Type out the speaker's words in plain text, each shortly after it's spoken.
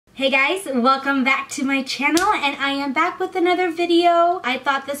Hey guys, welcome back to my channel, and I am back with another video. I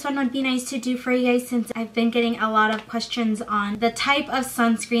thought this one would be nice to do for you guys since I've been getting a lot of questions on the type of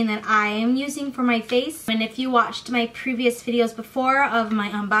sunscreen that I am using for my face. And if you watched my previous videos before of my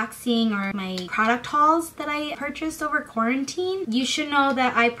unboxing or my product hauls that I purchased over quarantine, you should know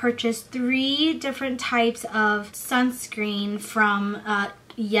that I purchased 3 different types of sunscreen from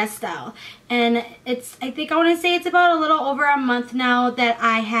yesstyle. And I think I want to say it's about a little over a month now that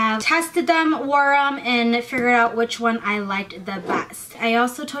I have tested them, wore them, and figured out which one I liked the best. I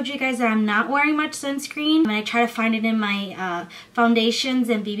also told you guys that I'm not wearing much sunscreen, and I try to find it in my foundations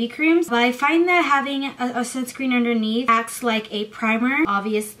and BB creams. But I find that having a sunscreen underneath acts like a primer.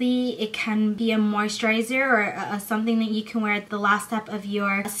 Obviously, it can be a moisturizer or something that you can wear at the last step of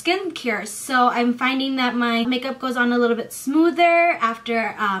your skincare. So I'm finding that my makeup goes on a little bit smoother after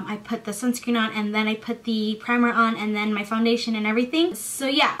I put the sunscreen on, and then I put the primer on, and then my foundation and everything. So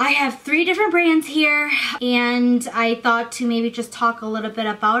yeah, I have 3 different brands here, and I thought to maybe just talk a little bit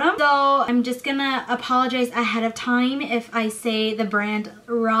about them. So I'm just gonna apologize ahead of time if I say the brand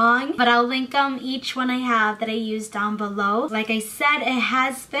wrong, but I'll link them each one I have that I use down below. Like I said, it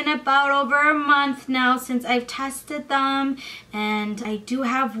has been about over a month now since I've tested them, and I do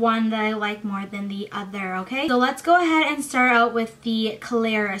have one that I like more than the other, okay? So let's go ahead and start out with the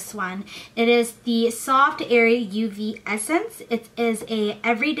Claris one. It is the Soft Airy UV Essence. It is a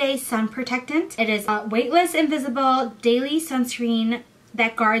everyday sun protectant. It is a weightless, invisible, daily sunscreen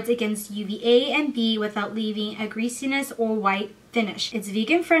that guards against UVA and B without leaving a greasiness or white finish. It's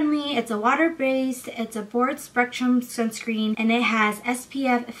vegan friendly, it's a water-based, it's a broad spectrum sunscreen, and it has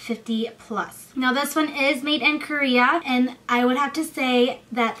SPF 50+. Now this one is made in Korea, and I would have to say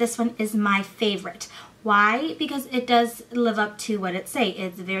that this one is my favorite. Why? Because it does live up to what it says.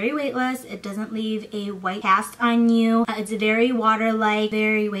 It's very weightless. It doesn't leave a white cast on you. It's very water-like,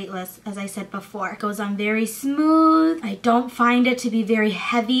 very weightless, as I said before. It goes on very smooth. I don't find it to be very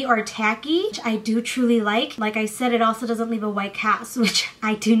heavy or tacky, which I do truly like. Like I said, it also doesn't leave a white cast, which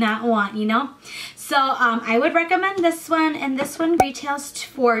I do not want, you know? So I would recommend this one, and this one retails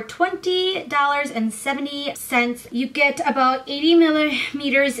for $20.70. You get about 80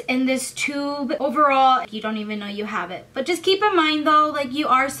 millimeters in this tube. Overall, you don't even know you have it. But just keep in mind though, like, you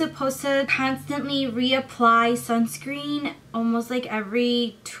are supposed to constantly reapply sunscreen almost like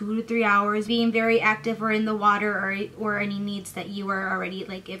every 2 to 3 hours, being very active or in the water or any needs that you were already,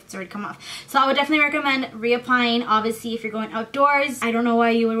 like, if it's already come off. So I would definitely recommend reapplying. Obviously, if you're going outdoors, I don't know why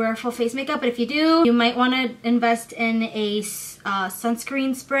you would wear full face makeup, but if you do, you might want to invest in a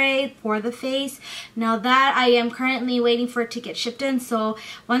sunscreen spray for the face. Now that I am currently waiting for it to get shipped in, so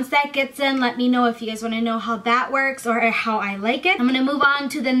once that gets in, let me know if you guys want to know how that works or how I like it. I'm gonna move on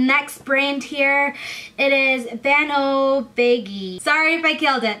to the next brand here. It is Bano Biggie. Sorry if I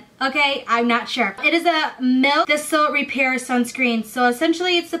killed it. Okay, I'm not sure. It is a milk thistle repair sunscreen. So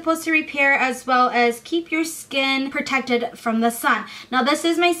essentially it's supposed to repair as well as keep your skin protected from the sun. Now this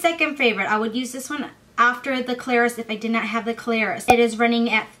is my second favorite. I would use this one after the Claris if I did not have the Claris. It is running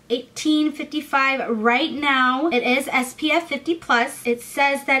at $18.55 right now. It is SPF 50+. It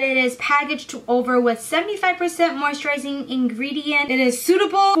says that it is packaged over with 75% moisturizing ingredient. It is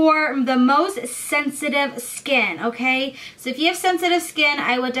suitable for the most sensitive skin, okay? So if you have sensitive skin,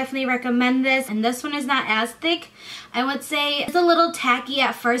 I would definitely recommend this. And this one is not as thick. I would say it's a little tacky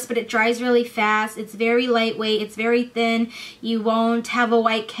at first, but it dries really fast. It's very lightweight. It's very thin. You won't have a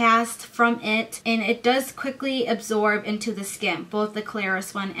white cast from it. And it does quickly absorb into the skin, both the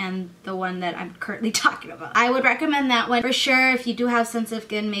Claris one and the one that I'm currently talking about. I would recommend that one for sure. If you do have sensitive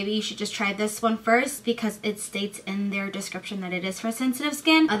skin, maybe you should just try this one first because it states in their description that it is for sensitive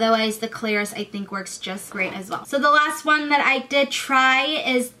skin. Otherwise, the Claris I think works just great as well. So the last one that I did try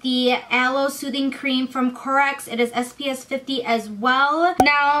is the Aloe Soothing Cream from Corex. It is SPF 50 as well.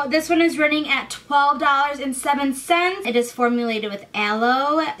 Now this one is running at $12.07. It is formulated with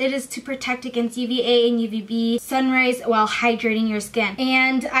aloe. It is to protect against UVA and UVB sun rays while hydrating your skin.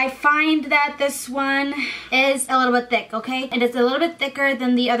 And I find that this one is a little bit thick, okay? It is a little bit thicker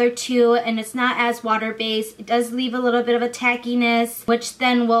than the other 2, and it's not as water-based. It does leave a little bit of a tackiness, which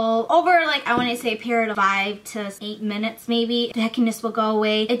then will, over like, I want to say a period of 5 to 8 minutes maybe, the tackiness will go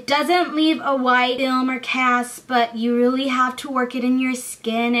away. It doesn't leave a white film or cast, but you really have to work it in your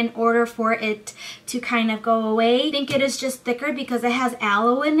skin in order for it to kind of go away. I think it is just thicker because it has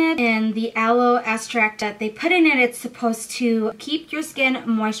aloe in it, and the aloe extract that they put in it, it's supposed to keep your skin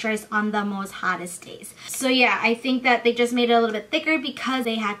moisturize on the most hottest days. So yeah, I think that they just made it a little bit thicker because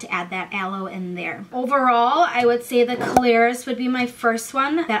they had to add that aloe in there. Overall, I would say the Clearest would be my first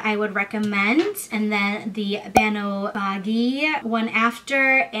one that I would recommend, and then the Banobagi one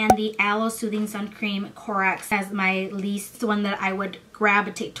after, and the Aloe Soothing Sun Cream Corax as my least one that I would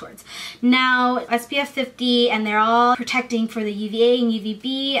gravitate towards. Now, SPF 50, and they're all protecting for the UVA and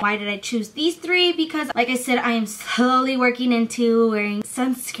UVB. Why did I choose these three? Because like I said, I am slowly working into wearing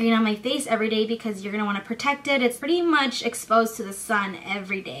sunscreen on my face every day because you're gonna want to protect it. It's pretty much exposed to the sun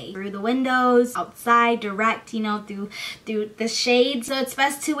every day, through the windows, outside, direct, you know, through the shade. So it's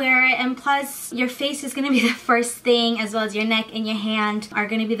best to wear it, and plus your face is gonna be the first thing, as well as your neck and your hand are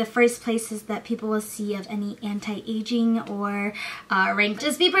gonna be the first places that people will see of any anti-aging or wrinkles.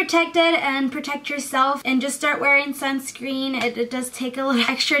 Just be protected and protect yourself, and just start wearing sunscreen. It does take a little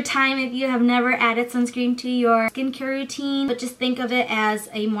extra time if you have never added sunscreen to your skincare routine, but just think of it as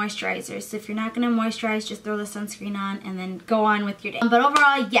a moisturizer. So if you're not gonna moisturize, just throw the sunscreen on and then go on with your day. But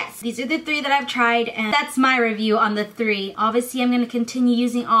overall, yes, these are the three that I've tried, and that's my review on the three. Obviously, I'm gonna continue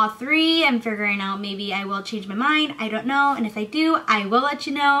using all three and figuring out, maybe I will change my mind, I don't know, and if I do, I will let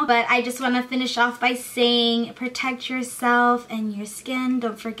you know. But I just want to finish off by saying, protect yourself and your skin.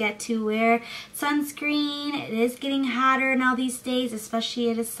 Don't forget to wear sunscreen. It is getting hotter now these days, especially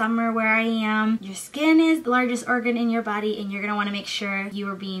it is summer where I am. Your skin is the largest organ in your body, and you're gonna want to make sure you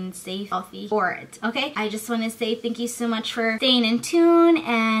are being safe, healthy for it, okay? I just want to say thank you so much for staying in tune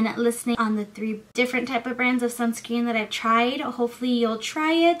and listening on the three different type of brands of sunscreen that I've tried. Hopefully you'll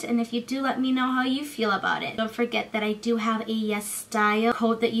try it, and if you do, let me know how you feel about it. Don't forget that I do have a yesstyle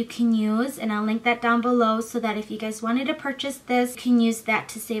code that you can use, and I'll link that down below, so that if you guys wanted to purchase this, you can use that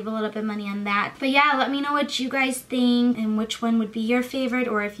to save a little bit of money on that. But yeah, let me know what you guys think and which one would be your favorite,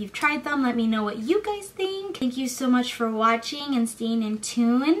 or if you've tried them, let me know what you guys think. Thank you so much for watching and staying in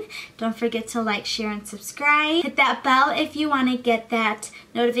tune. Don't forget to like, share, and subscribe. Hit that bell if you want to get that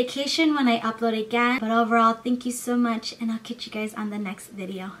notification when I upload again. But overall, thank you so much, and I'll catch you guys on the next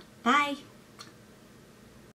video. Bye!